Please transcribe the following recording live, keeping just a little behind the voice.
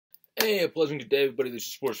Hey, a pleasant good day, everybody. This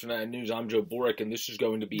is Sports Fanatic News. I'm Joe Boric, and this is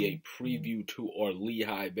going to be a preview to our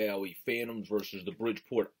Lehigh Valley Phantoms versus the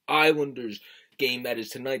Bridgeport Islanders game that is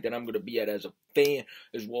tonight that I'm going to be at as a fan,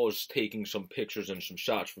 as well as taking some pictures and some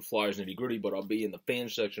shots for Flyers Nitty Gritty, but I'll be in the fan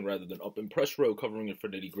section rather than up in press row covering it for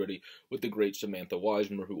Nitty Gritty with the great Samantha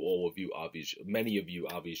Weismer, who many of you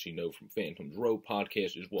obviously know from Phantoms Row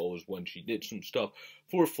podcast, as well as when she did some stuff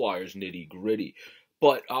for Flyers Nitty Gritty.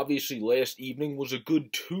 But obviously last evening was a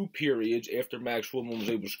good 2 periods after Max Woodman was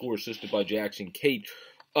able to score, assisted by Jackson Cate.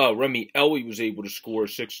 Remy Ellie was able to score,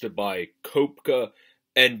 assisted by Kopka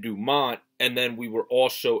and Dumont. And then we were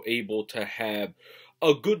also able to have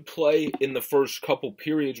a good play in the first couple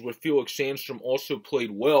periods where Felix Sandstrom also played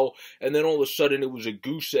well. And then all of a sudden it was a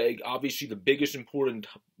goose egg. Obviously the biggest important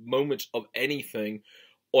moments of anything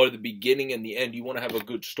are the beginning and the end. You want to have a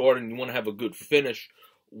good start and you want to have a good finish.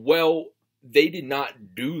 Well, they did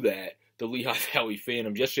not do that, the Lehigh Valley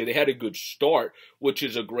Phantoms. Yesterday, they had a good start, which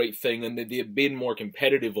is a great thing, and they have been more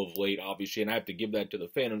competitive of late, obviously, and I have to give that to the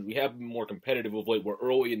Phantoms. We have been more competitive of late, where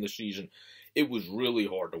early in the season, it was really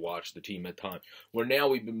hard to watch the team at times. Where now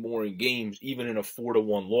we've been more in games, even in a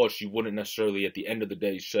 4-1 loss, you wouldn't necessarily at the end of the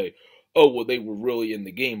day say, oh, well, they were really in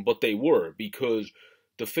the game, but they were, because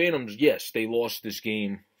the Phantoms, yes, they lost this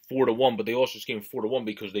game 4-1, but they lost this game 4-1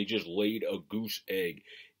 because they just laid a goose egg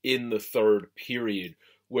in the third period,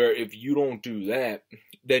 where if you don't do that,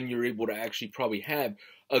 then you're able to actually probably have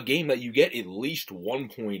a game that you get at least 1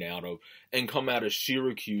 point out of and come out of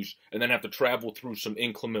Syracuse and then have to travel through some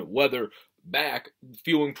inclement weather back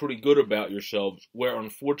feeling pretty good about yourselves, where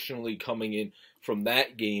unfortunately coming in from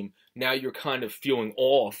that game, now you're kind of feeling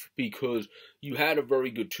off because you had a very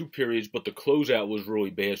good 2 periods, but the closeout was really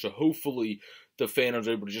bad. So hopefully the Phantoms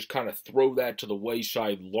are able to just kind of throw that to the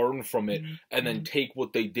wayside, learn from it, and then take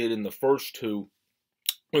what they did in the first 2,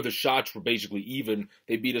 where the shots were basically even.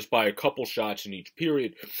 They beat us by a couple shots in each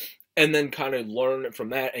period, and then kind of learn from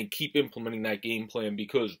that and keep implementing that game plan,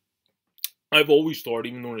 because I've always thought,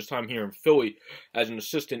 even during his time here in Philly, as an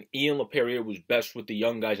assistant, Ian LaPerriere was best with the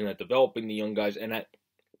young guys and at developing the young guys and at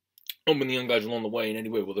helping the young guys along the way in any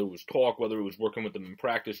way, whether it was talk, whether it was working with them in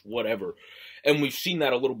practice, whatever. And we've seen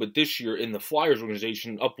that a little bit this year in the Flyers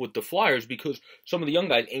organization, up with the Flyers, because some of the young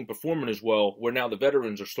guys ain't performing as well, where now the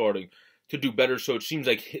veterans are starting to do better. So it seems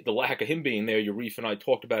like the lack of him being there, Yarif and I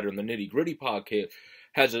talked about it in the Nitty Gritty podcast,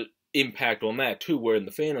 has an impact on that too, where in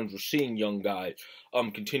the Phantoms we're seeing young guys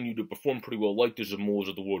continue to perform pretty well, like the Zamulas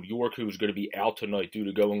of the world. York, who is going to be out tonight due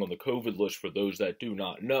to going on the COVID list, for those that do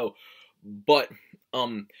not know. But,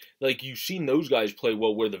 like, you've seen those guys play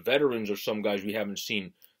well, where the veterans are some guys we haven't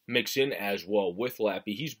seen mix in as well with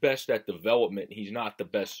Lappy. He's best at development. He's not the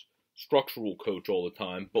best structural coach all the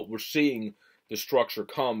time, but we're seeing the structure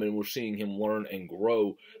come, and we're seeing him learn and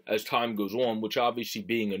grow as time goes on, which obviously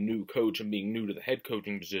being a new coach and being new to the head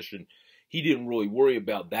coaching position, he didn't really worry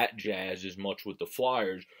about that jazz as much with the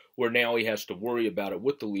Flyers, where now he has to worry about it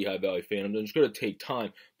with the Lehigh Valley Phantoms, and it's going to take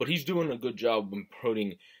time, but he's doing a good job of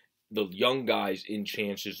putting the young guys in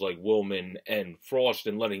chances like Willman and Frost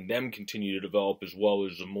and letting them continue to develop, as well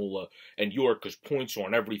as Zamula and York, because points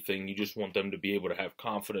aren't everything. You just want them to be able to have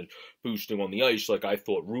confidence boosting on the ice like I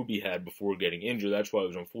thought Ruby had before getting injured. That's why it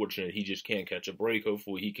was unfortunate he just can't catch a break.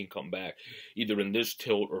 Hopefully he can come back either in this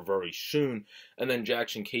tilt or very soon. And then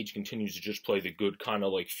Jackson Cate continues to just play the good kind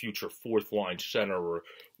of like future 4th-line center or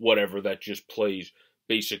whatever that just plays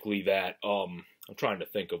basically that, I'm trying to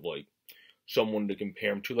think of like someone to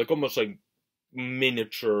compare him to, like almost like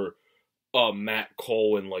miniature Matt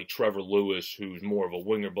Cole and like Trevor Lewis, who's more of a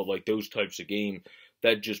winger, but like those types of games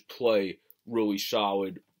that just play really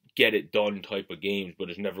solid, get it done type of games, but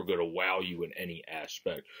is never going to wow you in any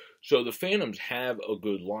aspect. So the Phantoms have a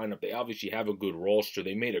good lineup. They obviously have a good roster.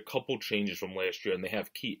 They made a couple changes from last year, and they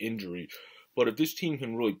have key injuries. But if this team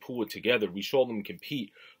can really pull it together, we saw them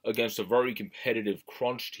compete against a very competitive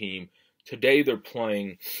crunch team. Today they're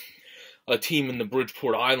playing a team in the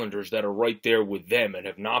Bridgeport Islanders that are right there with them and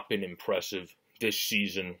have not been impressive this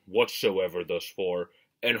season whatsoever thus far.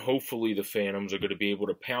 And hopefully the Phantoms are going to be able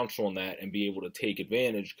to pounce on that and be able to take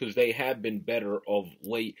advantage, because they have been better of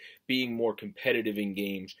late, being more competitive in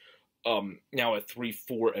games. Now at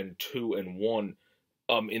 3-4-2 and 1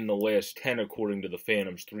 in the last 10, according to the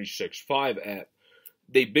Phantoms 365 app.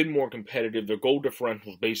 They've been more competitive. Their goal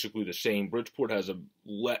differential is basically the same. Bridgeport has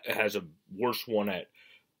a worse one at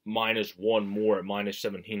 -1 more at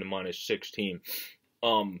 -17 and -16.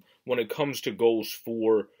 When it comes to goals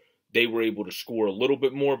for, they were able to score a little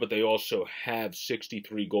bit more, but they also have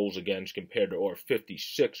 63 goals against compared to our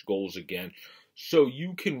 56 goals against. So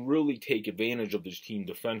you can really take advantage of this team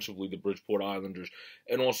defensively, the Bridgeport Islanders,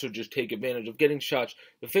 and also just take advantage of getting shots.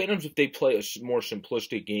 The Phantoms, if they play a more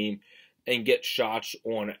simplistic game and get shots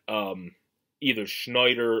on either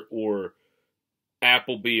Schneider or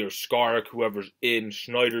Appleby or Skarek, whoever's in.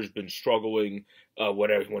 Schneider's been struggling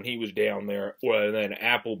when he was down there. Well, then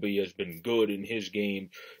Appleby has been good in his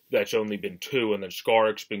game. That's only been 2, and then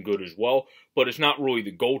Skarek's been good as well. But it's not really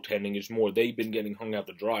the goaltending. It's more they've been getting hung out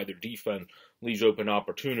to dry. Their defense leaves open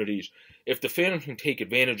opportunities. If the Phantoms can take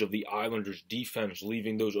advantage of the Islanders' defense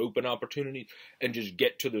leaving those open opportunities and just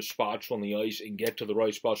get to the spots on the ice and get to the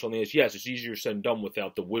right spots on the ice, yes, it's easier said than done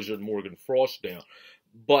without the Wizard Morgan Frost down.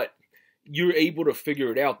 But you're able to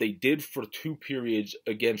figure it out. They did for 2 periods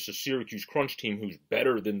against the Syracuse Crunch team, who's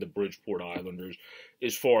better than the Bridgeport Islanders,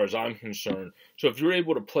 as far as I'm concerned. So if you're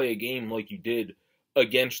able to play a game like you did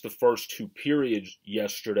against the first 2 periods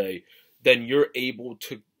yesterday, then you're able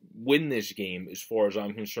to win this game, as far as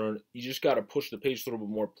I'm concerned. You just got to push the pace a little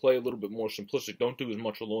bit more, play a little bit more simplistic. Don't do as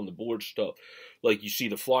much along the board stuff like you see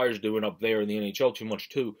the Flyers doing up there in the NHL too much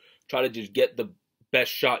too. Try to just get the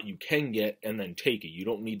best shot you can get and then take it. You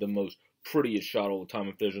don't need the most prettiest shot all the time.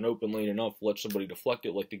 If there's an open lane enough, let somebody deflect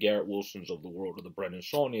it like the Garrett Wilsons of the world or the Brendan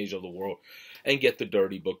Sauniers of the world and get the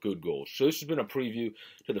dirty but good goals. So this has been a preview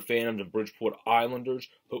to the Phantoms and Bridgeport Islanders.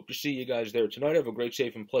 Hope to see you guys there tonight. Have a great,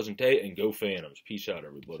 safe, and pleasant day, and go Phantoms. Peace out,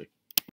 everybody.